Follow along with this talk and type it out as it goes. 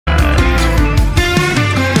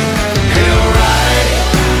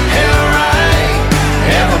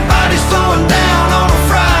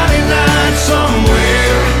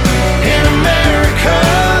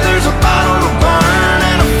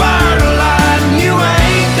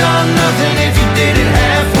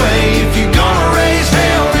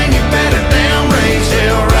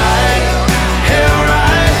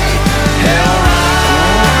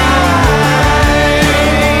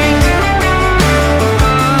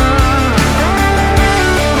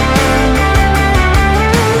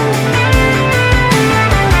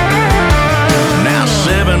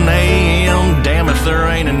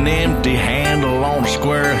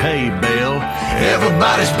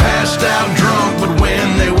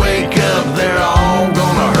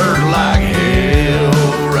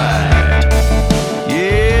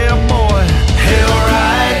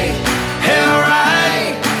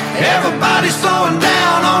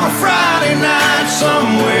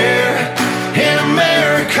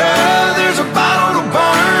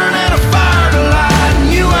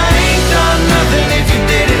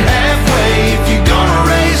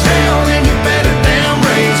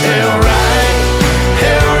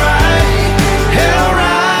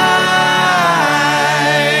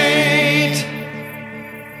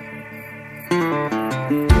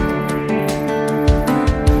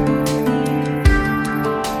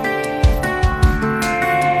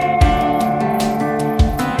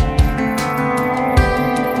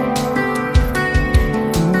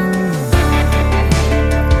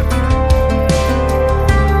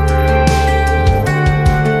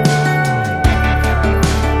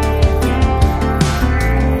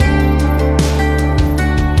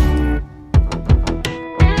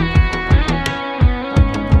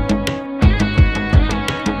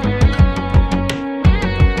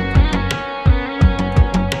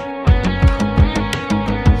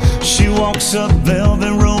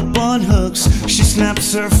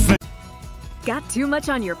kiss her face. Got too much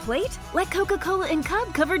on your plate? Let Coca-Cola and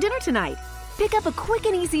Cub cover dinner tonight. Pick up a quick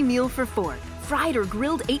and easy meal for 4. Fried or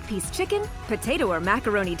grilled 8-piece chicken, potato or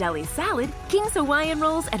macaroni deli salad, King's Hawaiian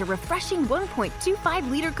rolls, and a refreshing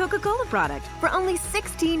 1.25-liter Coca-Cola product for only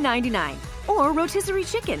 $16.99. Or rotisserie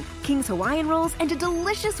chicken, King's Hawaiian rolls, and a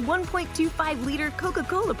delicious 1.25-liter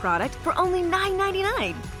Coca-Cola product for only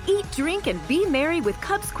 $9.99. Eat, drink, and be merry with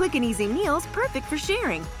Cub's quick and easy meals perfect for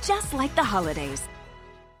sharing, just like the holidays.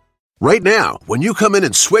 Right now, when you come in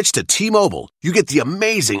and switch to T-Mobile, you get the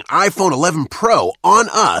amazing iPhone 11 Pro on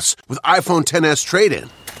us with iPhone XS trade-in.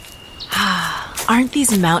 Aren't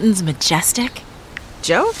these mountains majestic?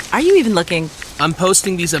 Joe, are you even looking? I'm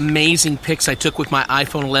posting these amazing pics I took with my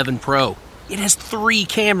iPhone 11 Pro. It has 3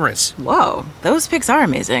 cameras. Whoa, those pics are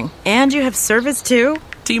amazing. And you have service too?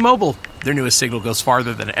 T-Mobile, their newest signal goes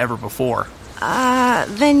farther than ever before.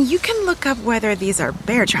 Then you can look up whether these are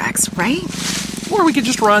bear tracks, right? Or we could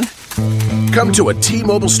just run. Come to a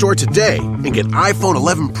T-Mobile store today and get iPhone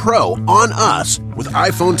 11 Pro on us with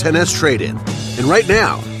iPhone XS trade-in. And right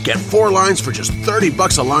now, get 4 lines for just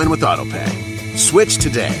 $30 a line with AutoPay. Switch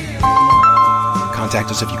today.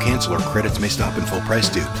 Contact us if you cancel or credits may stop and full price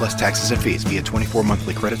due, plus taxes and fees via 24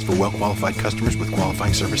 monthly credits for well-qualified customers with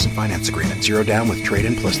qualifying service and finance agreement. 0 down with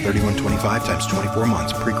trade-in plus $31.25 times 24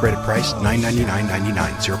 months. Pre-credit price $999.99.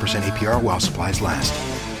 0% APR while supplies last.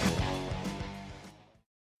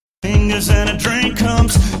 Fingers and a drink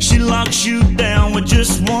comes, she locks you down with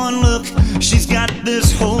just one look. She's got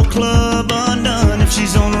this whole club undone. If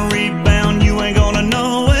she's on a rebound, you ain't gonna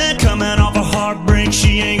know it. Coming off a heartbreak,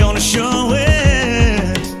 she ain't gonna show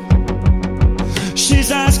it.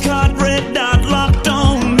 She's ice caught, red dot locked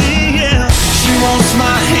on me, yeah. She wants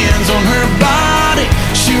my hands on her body.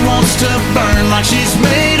 She wants to burn like she's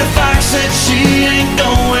made of fire. Said she ain't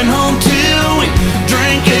going home till we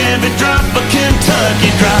drink every drop of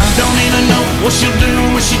Kentucky Dry. Don't even know what she'll do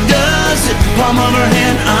when she does it. Palm of her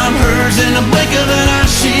hand, I'm hers in the blink of an eye.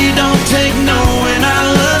 She don't take no and I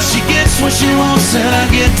love. She gets what she wants and I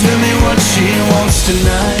get to me what she wants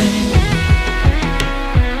tonight.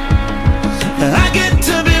 I get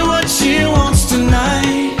to be what she wants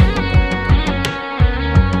tonight.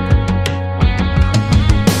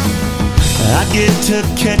 I get to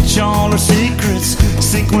catch all her secrets.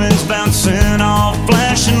 Sequins bouncing off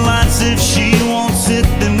flashing lights. If she wants it,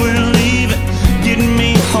 then we're leaving. Getting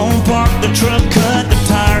me home, park the truck, cut the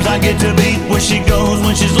tires. I get to be where she goes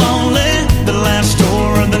when she's lonely. The last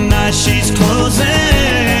store of the night she's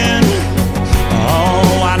closing.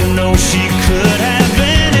 Oh, I know she could have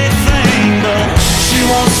anything, but she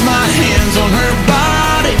wants my hands on her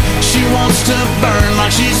body. She wants to burn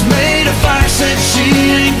like she's made of fire. Said she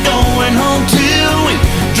ain't going home till we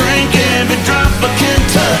drink every drop of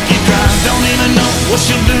Kentucky Dry. Don't even know what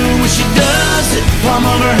she'll do when she does it. Palm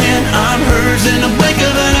of her hand, I'm hers in the blink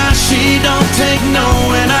of an eye. She don't take no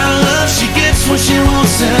and I love. She gets what she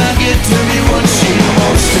wants and I get to me what she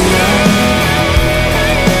wants tonight.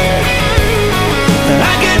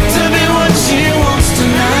 I get to be what she wants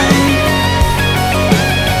tonight.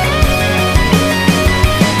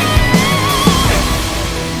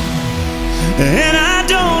 And I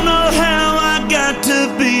don't know how I got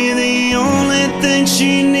to be the only thing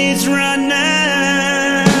she needs right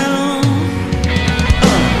now.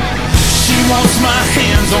 She wants my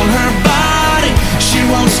hands on her body. She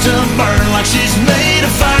wants to burn like she's made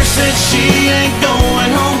of fire. Said she ain't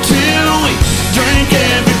going home till we drink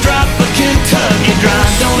every drop of Kentucky Dry.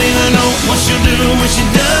 Don't even know what she'll do when she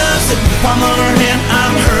does it. Palm of her hand,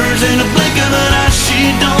 I'm hers in the blink of an eye.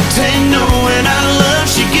 She don't take no and I love.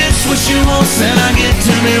 She gets what she wants and I get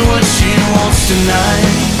to be what she wants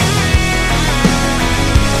tonight.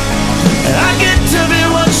 I get to be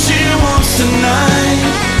what she wants tonight.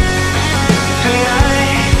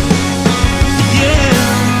 Yeah.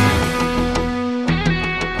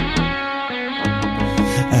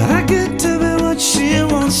 I get to be what she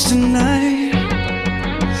wants tonight.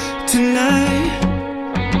 Tonight.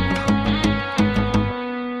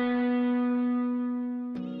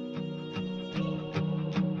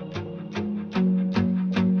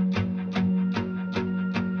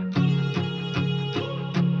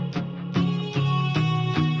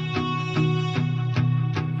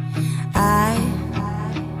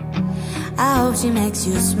 I hope she makes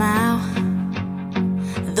you smile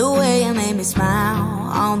the way you made me smile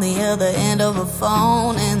on the other end of a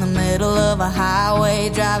phone in the middle of a highway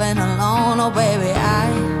driving alone. Oh baby, I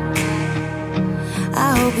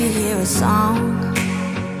hope you hear a song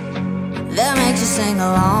that makes you sing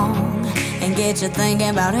along and get you thinking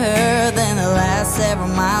about her. Then the last several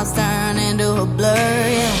miles turn into a blur,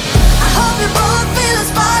 yeah. I hope you both feel the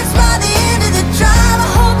sparks by the end of the drive.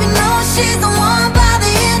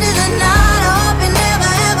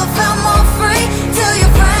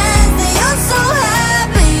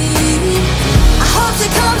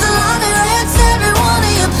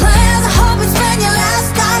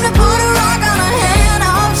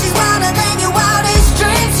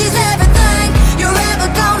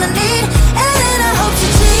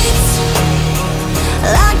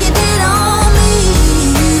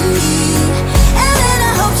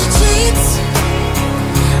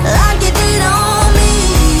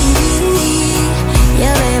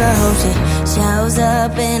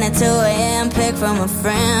 a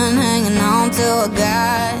friend hanging on to a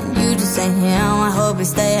guy. You just ain't him. I hope you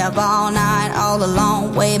stay up all night, all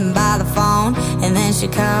alone, waiting by the phone. And then she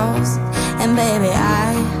calls, and baby,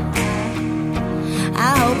 I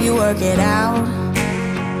hope you work it out.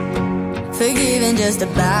 Forgive and just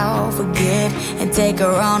about forget, and take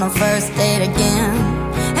her on a first date again.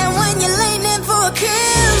 And when you're leaning in for a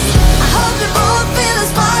kiss, I hope you both feel the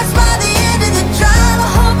sparks by the end of the drive. I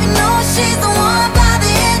hope you know she's the one by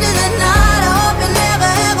the end of the night. I hope you never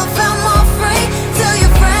ever felt more free. Tell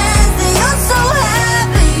your friends that you're so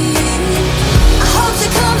happy. I hope she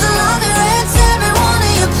comes along and wrecks every one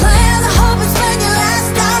of your plans. I hope you spend your last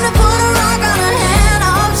dime to put a rock on her hand. I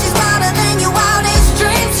hope she's brighter than your wildest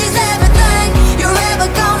dreams. She's everything you're ever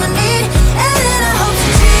gonna need. And then I hope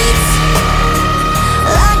she cheats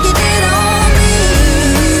like you did on me.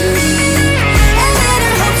 And then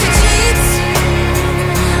I hope she cheats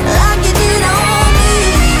like you did on me.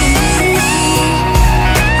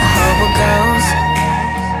 I hope it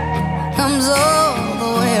comes all the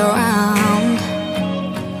way around.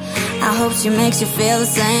 I hope she makes you feel the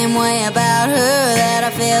same way about her that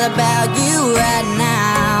I feel about you right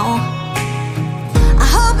now. I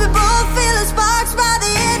hope you both feel the sparks by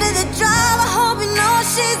the end of the drive. I hope you know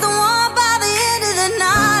she's the one by the end of the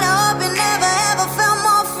night. I hope you never ever felt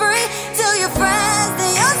more free. Tell your friends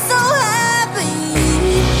that you're so happy.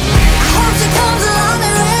 I hope she comes along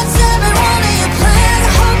and wrecks every one of your plans.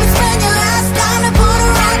 I hope you spend your last dime to put a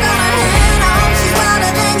rock on her hand. I hope she's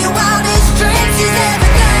brighter than your wildest dreams. She's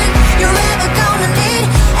everything you're ever gonna need.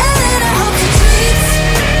 And then I hope she cheats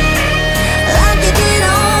like you did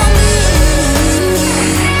on me.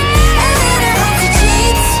 And then I hope she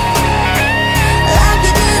cheats like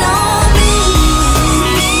you did on me.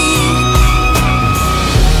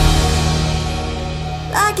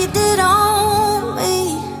 Like you did on me.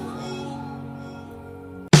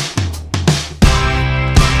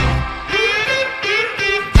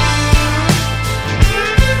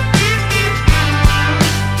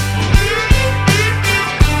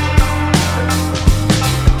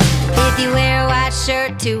 If you wear a white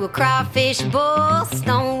shirt to a crawfish boil,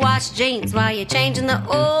 stonewashed jeans while you're changing the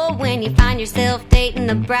oil, when you find yourself dating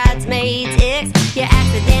the bridesmaid's ex, you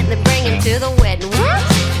accidentally bring him to the wedding.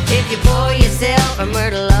 Whoops! If you pour yourself a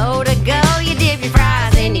myrtle low to go, you dip your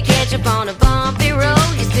fries and you catch up on a bumpy road.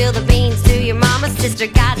 You spill the beans to your mama's sister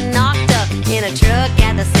got knocked up in a truck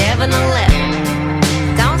at the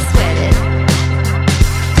 7-Eleven. Don't sweat it.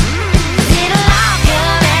 It'll all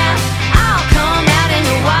come out in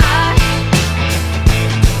the wash.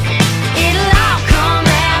 It'll all come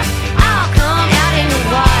out in the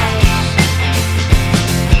wash.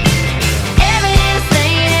 Every little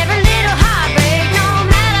thing, every little heartbreak, no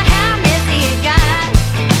matter how messy it got.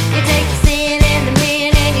 You take the sin and the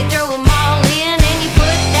men and you throw them all in, and you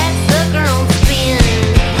put that sucker on spin.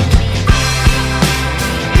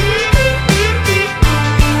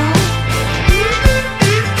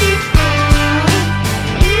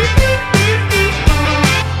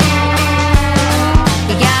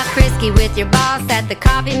 You got frisky with your boss at the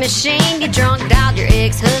coffee machine. You drunk dialed your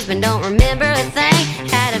ex-husband, don't remember a thing.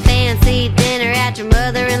 Had a fancy dinner at your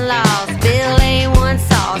mother-in-law's. Bill A1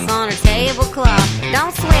 sauce on her tablecloth.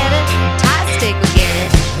 Don't sweat it, Tide stick will get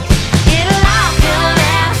it. It'll all come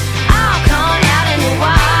out in the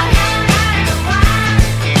wash.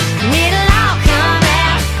 It'll all come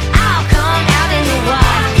out in the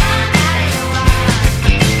wash.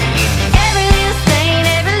 Every little stain,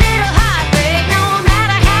 every little heartbreak, no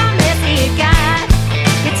matter how messy it got.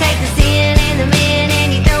 You take the sin and the men and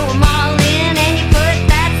you throw them all in, and you put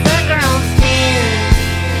that sucker on spin.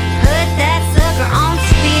 Put that sucker on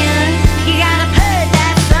spin. You gotta put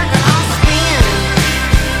that sucker on spin.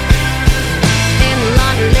 And the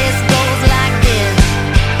laundry list goes like this: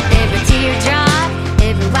 every teardrop,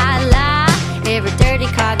 every white lie, every dirty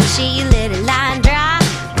cotton sheet, you let it lie and dry.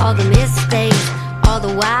 All the mistakes, all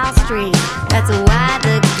the wild streets. That's why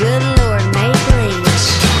the good Lord made bleach.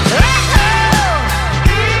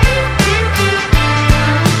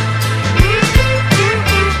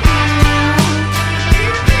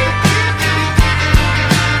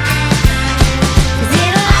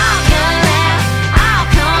 It'll all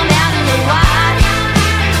come out in the wash.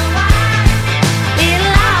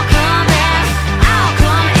 It'll all come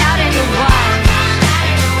out in the wash.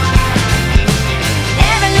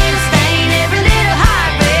 Every little stain, every little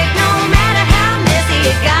heartbreak, no matter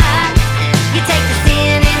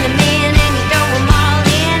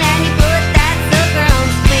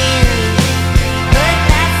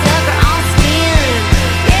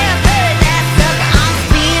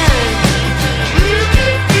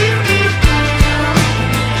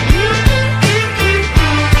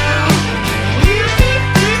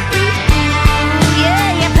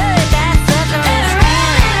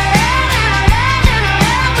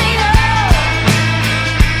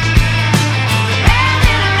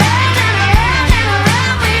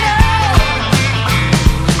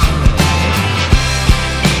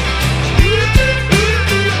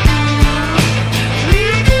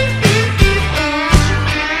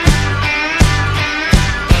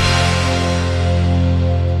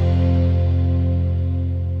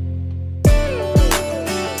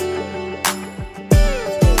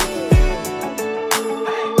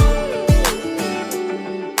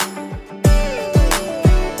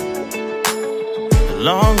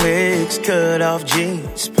Long legs, cut off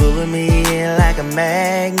jeans, pulling me in like a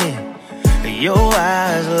magnet. Your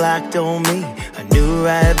eyes locked on me, I knew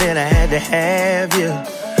right then I had to have you.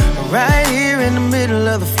 Right here in the middle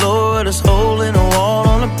of the floor, this hole in the wall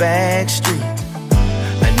on the back street.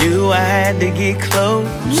 I knew I had to get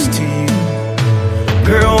close to you.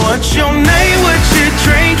 Girl, what's your name, what you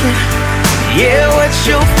drinking? Yeah, what's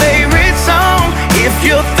your favorite song? If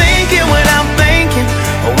you're thinking what I'm thinking,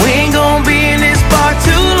 we ain't gonna be in this bar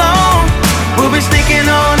too long. We'll be sneaking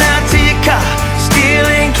on out to your car,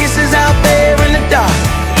 stealing kisses out there in the dark.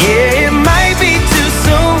 Yeah, it might be too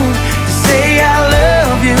soon to say I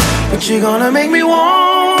love you, but you're gonna make me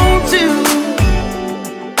want to.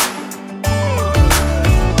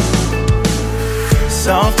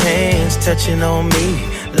 Soft hands touching on me,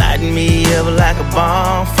 lighting me up like a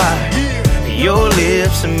bonfire. Your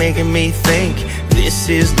lips are making me think this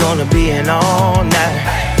is gonna be an all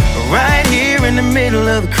night. Right here in the middle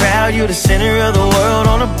of the crowd, you're the center of the world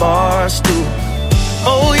on a bar stool.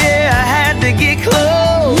 Oh yeah, I had to get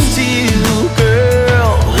close to you,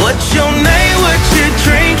 girl. What's your name, what you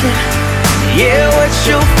drinking? Yeah, what's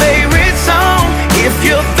your favorite song? If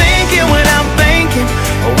you're thinking what I'm thinking,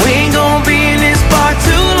 we ain't gonna be in this bar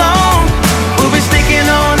too long. We'll be sneaking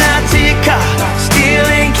on out to your car,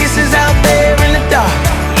 stealing kisses out there in the dark.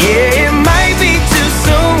 Yeah, it might be too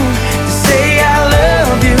soon to say I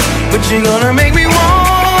love you, but you're gonna